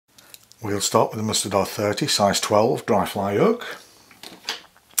We'll start with the Mustard R30 size 12 dry fly yoke.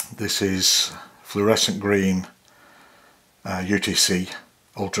 This is fluorescent green UTC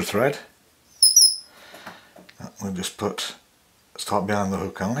ultra thread. We'll just start behind the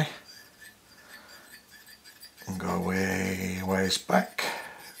hook only and go ways back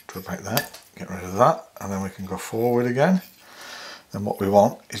to about there. Get rid of that, and then we can go forward again. Then what we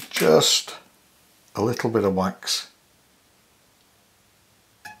want is just a little bit of wax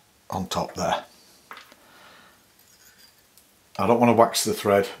on top there. I don't want to wax the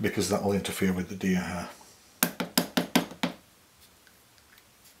thread because that will interfere with the deer hair.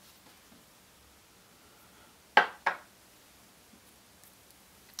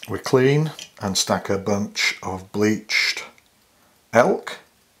 We clean and stack a bunch of bleached elk.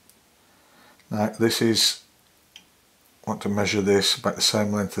 Now this is, I want to measure this about the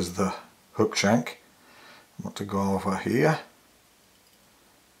same length as the hook shank. I want to go over here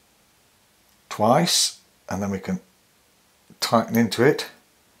twice, and then we can tighten into it,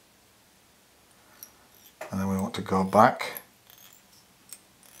 and then we want to go back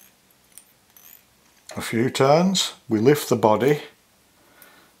a few turns. We lift the body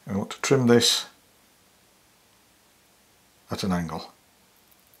and we want to trim this at an angle.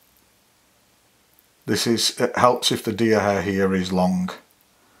 It helps if the deer hair here is long,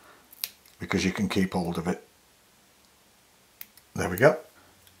 because you can keep hold of it. There we go.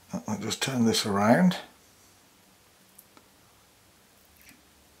 I'll just turn this around.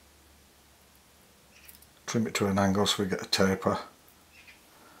 Trim it to an angle so we get a taper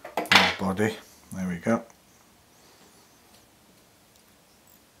on the body. There we go.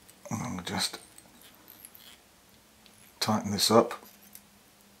 And I'll just tighten this up.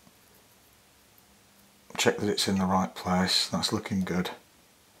 Check that it's in the right place. That's looking good.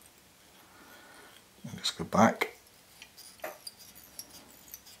 And just go back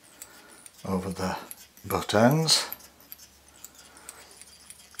over the butt ends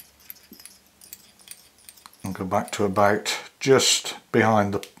and go back to about just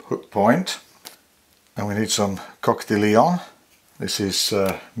behind the hook point. And we need some coq de lion. This is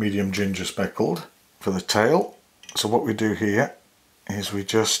medium ginger speckled for the tail. So what we do here is we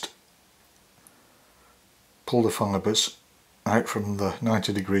just pull the fibres out from the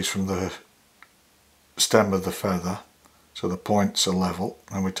 90 degrees from the stem of the feather, so the points are level,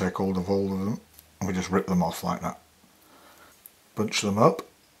 and we take hold of all of them and we just rip them off like that. Bunch them up.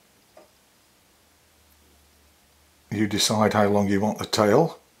 You decide how long you want the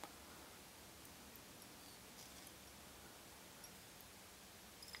tail.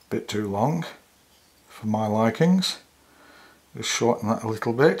 Bit too long for my likings. Just shorten that a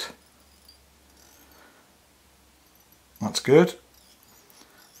little bit. That's good.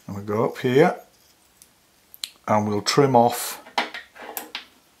 And we go up here and we'll trim off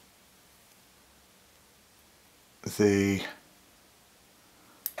the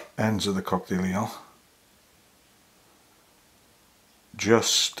ends of the coq de lion,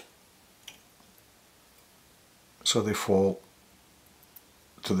 just so they fall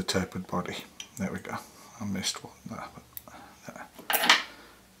to the tapered body. There we go. I missed one there, but there.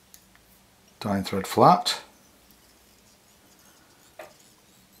 Tying thread flat.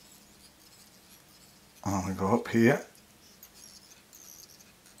 And we go up here.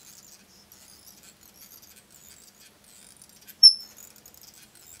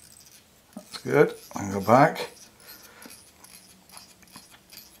 That's good. And go back.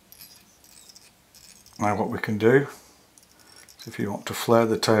 Now what we can do is, if you want to flare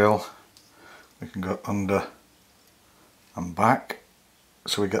the tail, we can go under and back,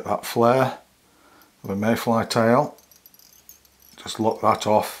 so we get that flare of a mayfly tail. Just lock that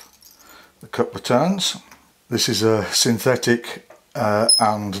off a couple of turns. This is a synthetic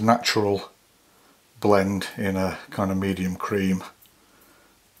and natural blend in a kind of medium cream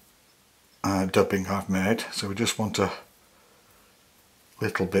dubbing I've made. So we just want a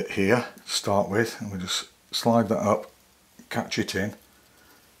little bit here to start with, and we just slide that up, catch it in,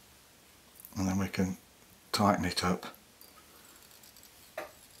 and then we can tighten it up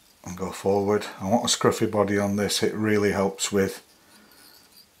and go forward. I want a scruffy body on this. It really helps with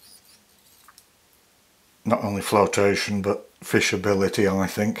not only flotation but fishability, I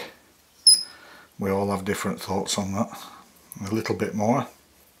think. We all have different thoughts on that. A little bit more.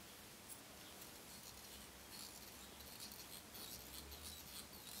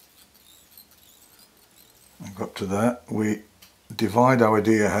 And up to there, we divide our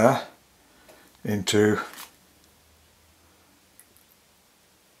deer hair into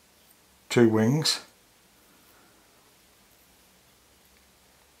two wings,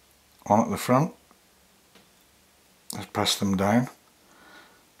 one at the front, just press them down,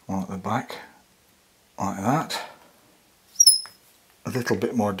 one at the back like that. A little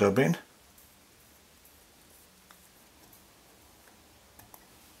bit more dubbing.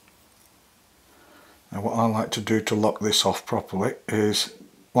 Now what I like to do to lock this off properly is,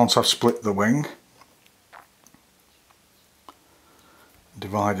 once I've split the wing,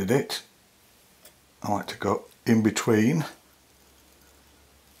 divided it, I like to go in between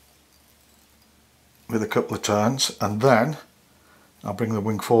with a couple of turns, and then I'll bring the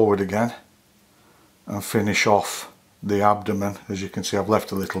wing forward again and finish off the abdomen. As you can see, I've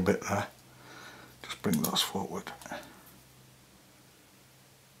left a little bit there. Just bring those forward.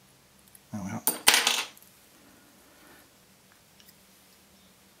 There we are.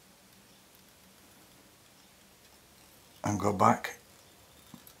 And go back.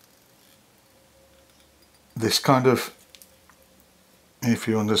 This kind of, if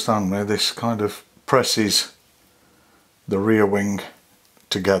you understand me, this kind of presses the rear wing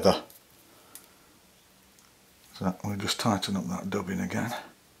together. So we'll just tighten up that dubbing again.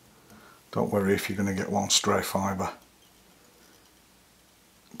 Don't worry if you're going to get one stray fibre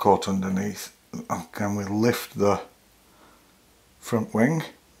caught underneath. Can we lift the front wing,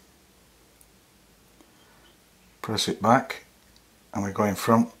 press it back, and we go in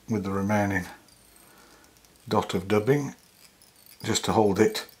front with the remaining dot of dubbing just to hold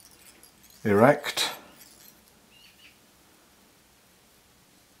it erect.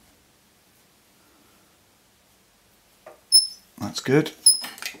 That's good.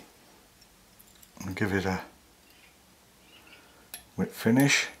 And give it a whip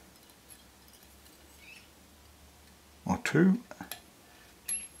finish or two.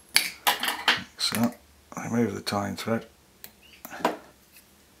 So remove the tying thread. A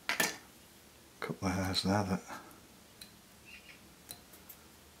couple of hairs there that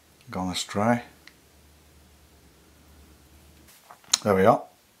gone astray. There we are.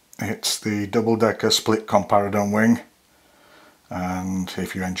 It's the double-decker split comparadome wing. And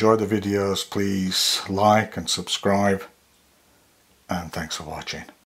if you enjoy the videos, please like and subscribe, and thanks for watching.